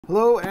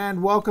Hello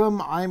and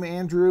welcome. I'm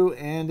Andrew,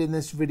 and in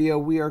this video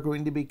we are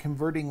going to be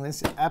converting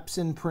this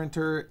Epson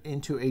printer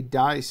into a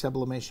dye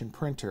sublimation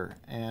printer.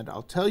 And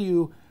I'll tell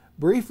you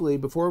briefly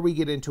before we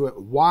get into it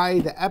why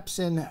the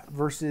Epson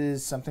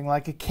versus something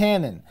like a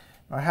Canon.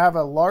 I have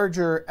a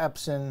larger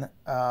Epson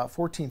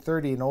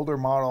 1430, an older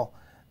model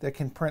that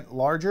can print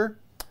larger,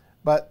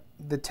 but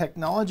the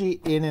technology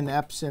in an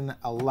Epson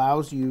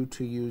allows you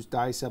to use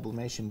dye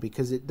sublimation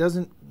because it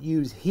doesn't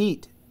use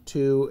heat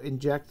to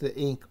inject the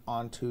ink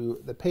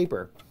onto the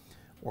paper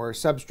or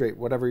substrate,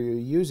 whatever you're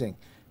using.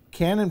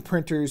 Canon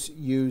printers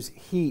use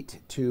heat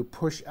to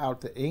push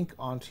out the ink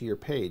onto your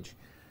page.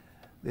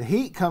 The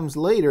heat comes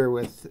later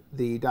with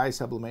the dye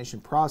sublimation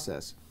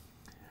process.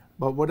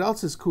 But what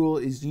else is cool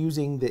is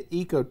using the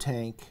eco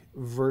tank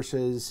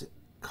versus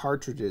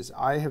cartridges.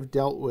 I have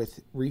dealt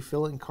with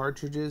refilling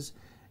cartridges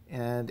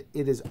and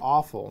it is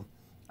awful.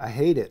 I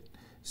hate it.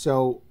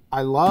 So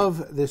I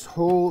love this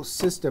whole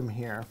system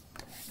here.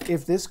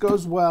 If this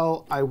goes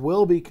well, I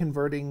will be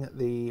converting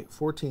the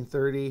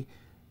 1430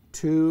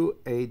 to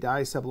a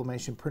dye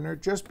sublimation printer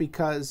just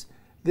because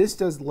this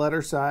does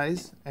letter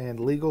size and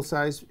legal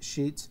size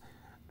sheets,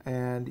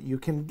 and you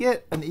can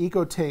get an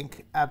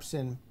EcoTank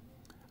Epson.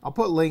 I'll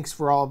put links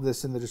for all of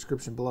this in the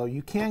description below.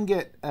 You can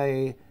get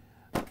a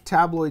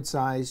tabloid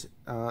size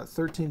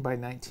 13 by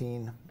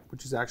 19,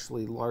 which is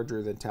actually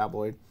larger than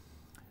tabloid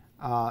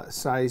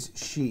size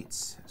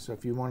sheets. So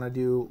if you want to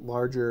do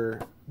larger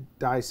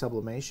dye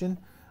sublimation.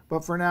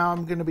 But for now,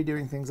 I'm going to be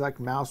doing things like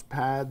mouse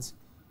pads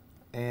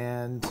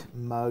and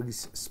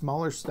mugs,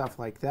 smaller stuff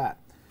like that.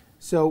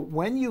 So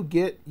when you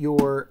get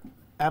your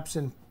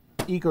Epson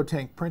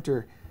EcoTank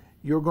printer,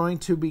 you're going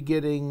to be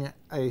getting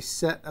a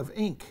set of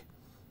ink.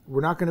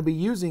 We're not going to be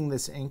using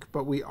this ink,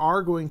 but we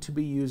are going to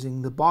be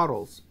using the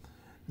bottles.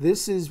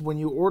 This is when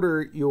you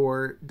order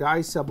your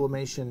dye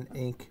sublimation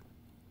ink,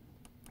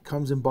 it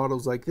comes in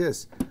bottles like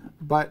this.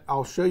 But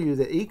I'll show you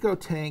the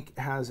EcoTank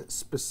has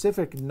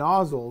specific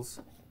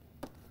nozzles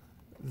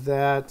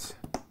that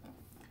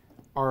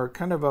are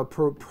kind of a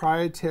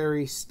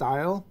proprietary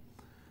style,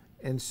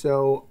 and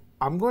so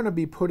I'm going to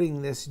be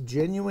putting this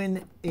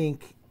genuine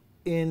ink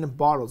in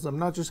bottles. I'm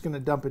not just going to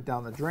dump it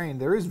down the drain.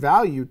 There is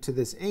value to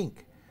this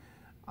ink,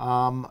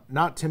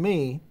 not to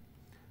me,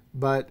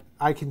 but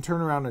I can turn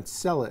around and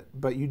sell it.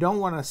 But you don't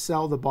want to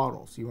sell the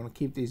bottles. You want to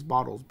keep these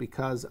bottles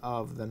because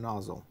of the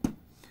nozzle.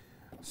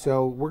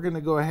 So we're going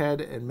to go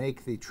ahead and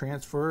make the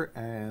transfer,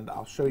 and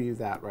I'll show you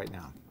that right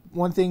now.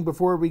 One thing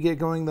before we get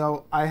going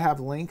though, I have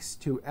links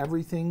to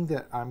everything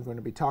that I'm going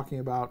to be talking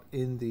about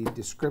in the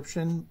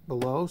description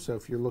below. So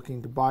if you're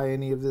looking to buy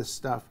any of this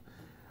stuff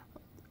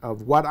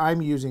of what I'm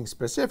using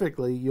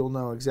specifically, you'll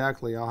know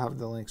exactly. I'll have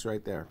the links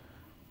right there.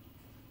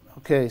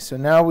 Okay, so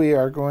now we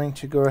are going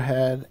to go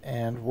ahead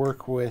and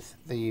work with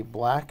the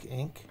black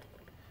ink.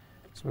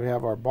 So we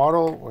have our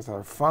bottle with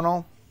our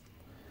funnel,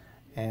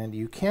 and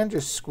you can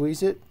just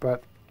squeeze it,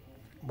 but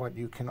what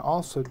you can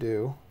also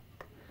do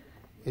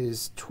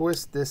is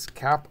twist this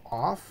cap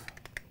off.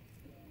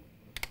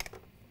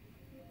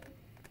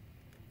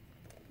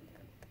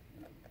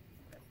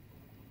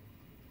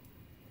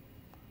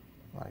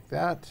 Like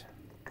that.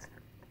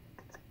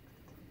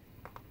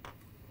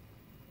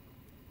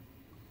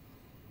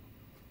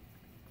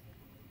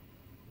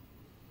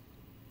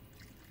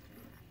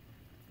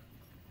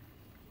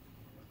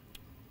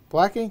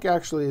 Black ink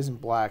actually isn't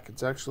black.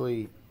 It's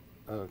actually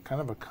kind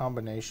of a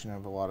combination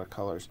of a lot of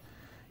colors.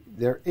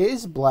 There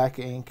is black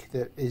ink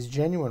that is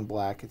genuine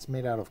black. It's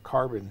made out of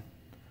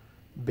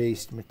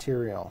carbon-based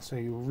material, so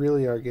you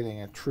really are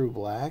getting a true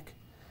black.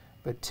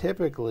 But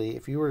typically,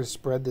 if you were to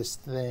spread this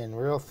thin,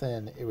 real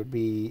thin, it would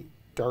be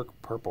dark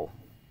purple.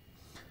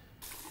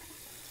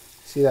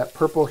 See that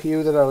purple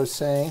hue that I was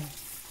saying?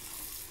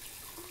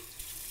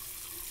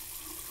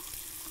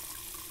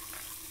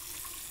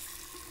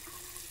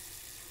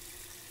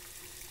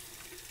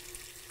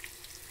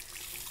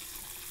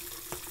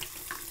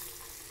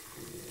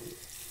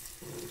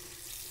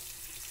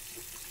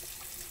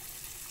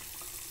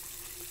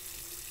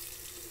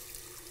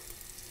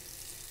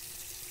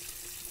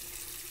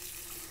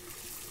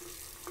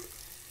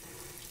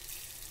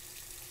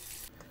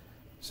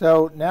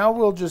 So now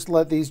we'll just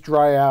let these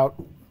dry out.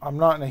 I'm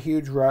not in a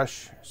huge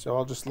rush, so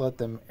I'll just let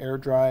them air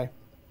dry.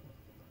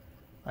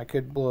 I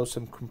could blow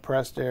some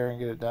compressed air and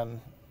get it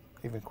done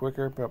even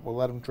quicker, but we'll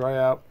let them dry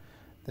out.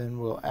 Then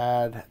we'll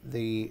add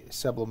the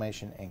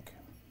sublimation ink.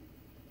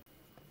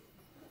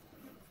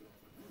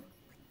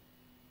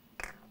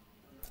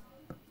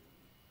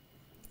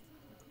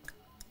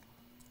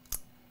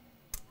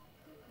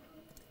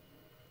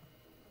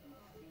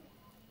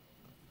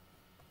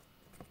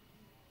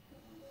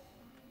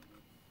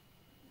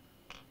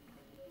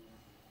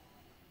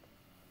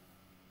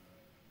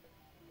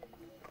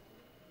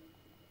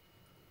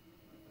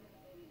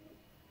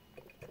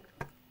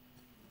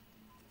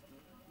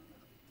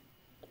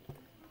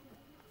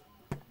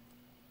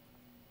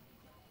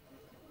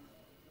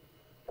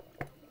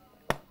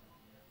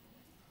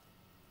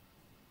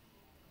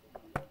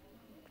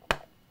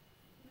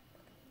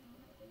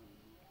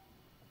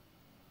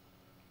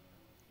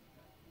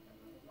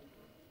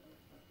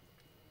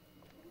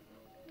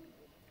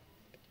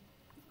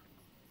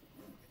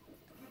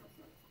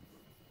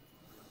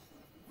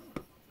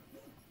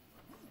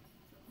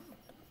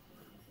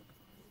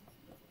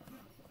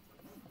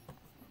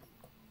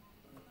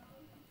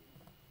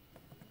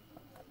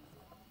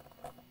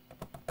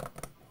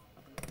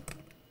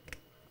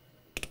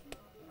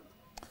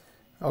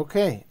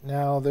 Okay,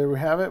 now there we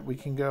have it. We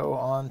can go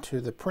on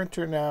to the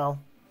printer now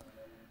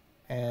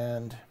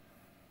and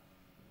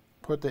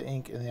put the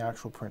ink in the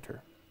actual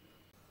printer.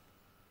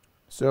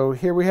 So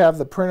here we have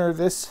the printer.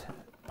 This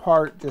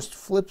part just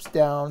flips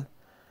down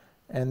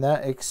and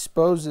that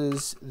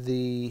exposes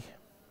the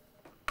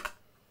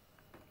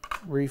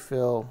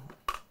refill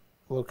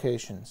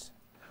locations.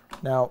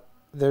 Now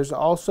there's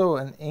also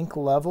an ink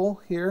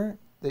level here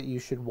that you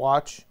should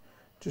watch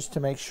just to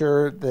make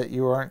sure that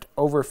you aren't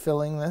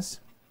overfilling this.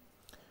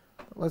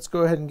 Let's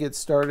go ahead and get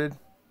started.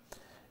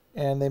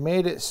 And they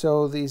made it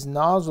so these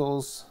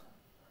nozzles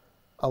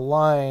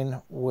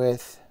align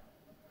with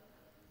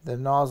the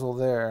nozzle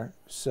there,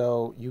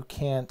 so you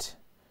can't,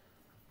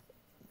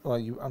 well,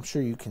 I'm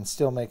sure you can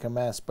still make a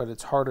mess, but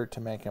it's harder to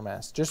make a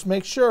mess. Just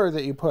make sure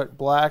that you put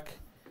black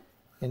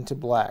into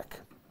black,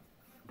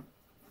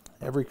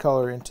 every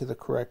color into the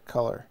correct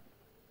color.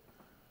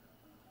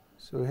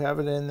 So we have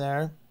it in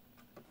there.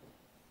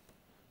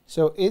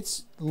 So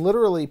it's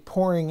literally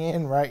pouring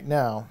in right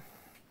now.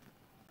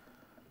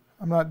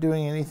 I'm not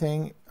doing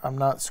anything. I'm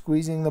not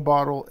squeezing the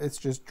bottle. It's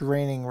just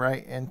draining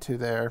right into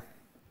there.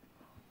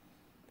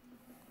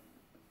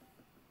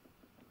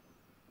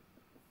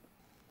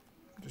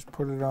 Just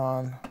put it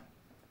on,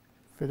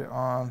 fit it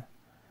on,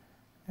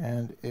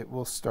 and it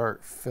will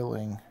start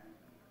filling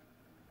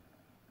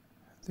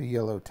the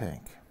yellow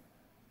tank.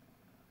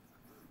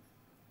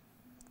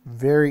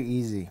 Very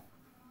easy.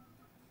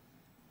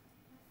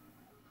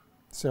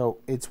 So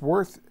it's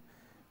worth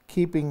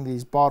keeping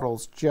these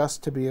bottles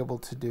just to be able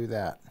to do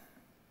that.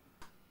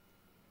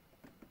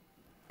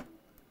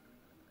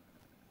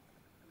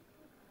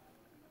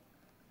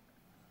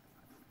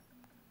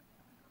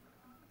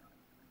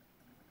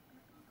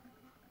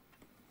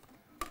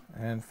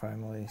 And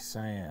finally,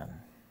 cyan.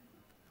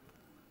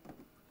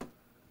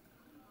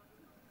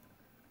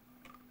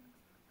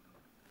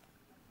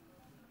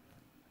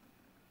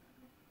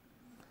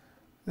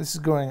 This is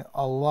going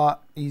a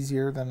lot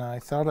easier than I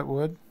thought it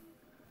would.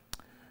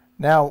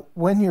 Now,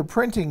 when you're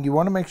printing, you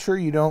want to make sure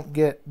you don't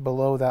get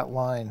below that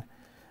line.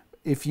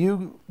 If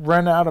you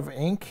run out of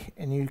ink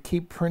and you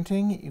keep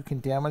printing, you can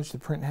damage the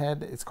print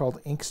head. It's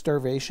called ink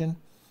starvation.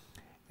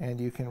 And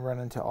you can run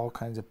into all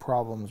kinds of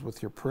problems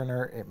with your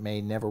printer. It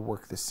may never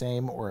work the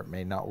same, or it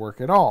may not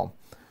work at all.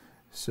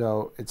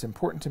 So it's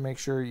important to make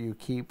sure you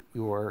keep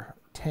your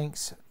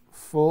tanks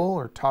full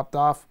or topped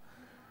off.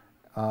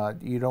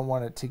 You don't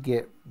want it to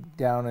get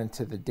down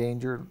into the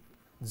danger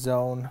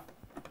zone,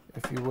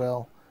 if you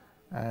will.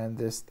 And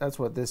that's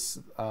what this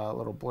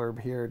little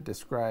blurb here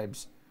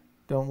describes.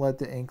 Don't let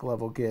the ink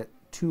level get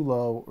too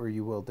low or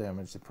you will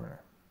damage the printer.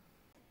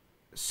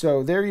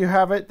 So there you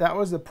have it. That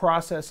was the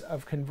process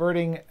of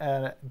converting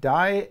a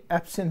dye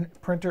Epson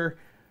printer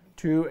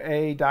to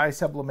a dye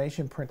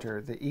sublimation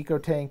printer. The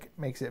EcoTank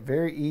makes it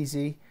very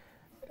easy.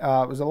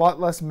 It was a lot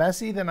less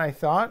messy than I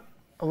thought.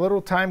 A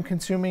little time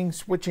consuming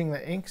switching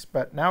the inks,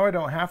 but now I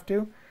don't have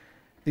to.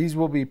 These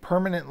will be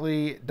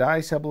permanently dye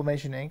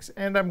sublimation inks,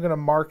 and I'm going to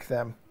mark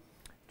them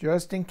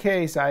just in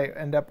case I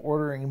end up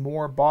ordering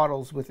more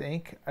bottles with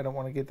ink. I don't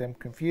want to get them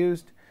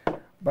confused.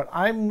 But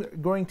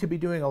I'm going to be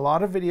doing a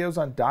lot of videos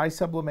on dye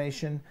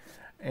sublimation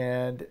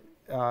and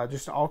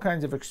just all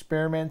kinds of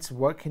experiments.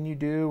 What can you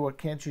do? What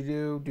can't you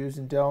do? Do's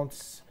and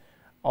don'ts.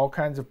 All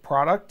kinds of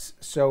products.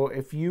 So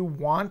if you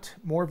want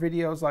more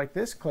videos like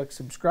this, click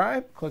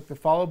subscribe, click the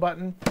follow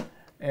button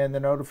and the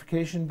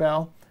notification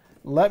bell.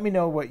 Let me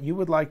know what you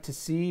would like to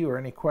see or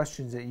any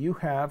questions that you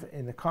have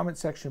in the comment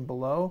section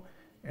below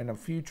and of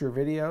future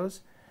videos.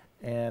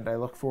 And I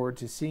look forward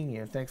to seeing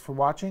you. Thanks for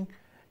watching.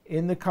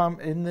 In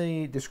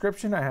the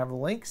description, I have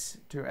links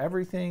to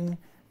everything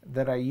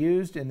that I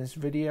used in this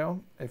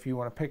video. If you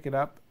want to pick it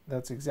up,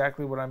 that's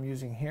exactly what I'm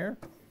using here.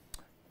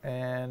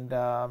 And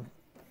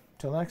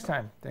till next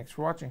time, thanks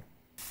for watching.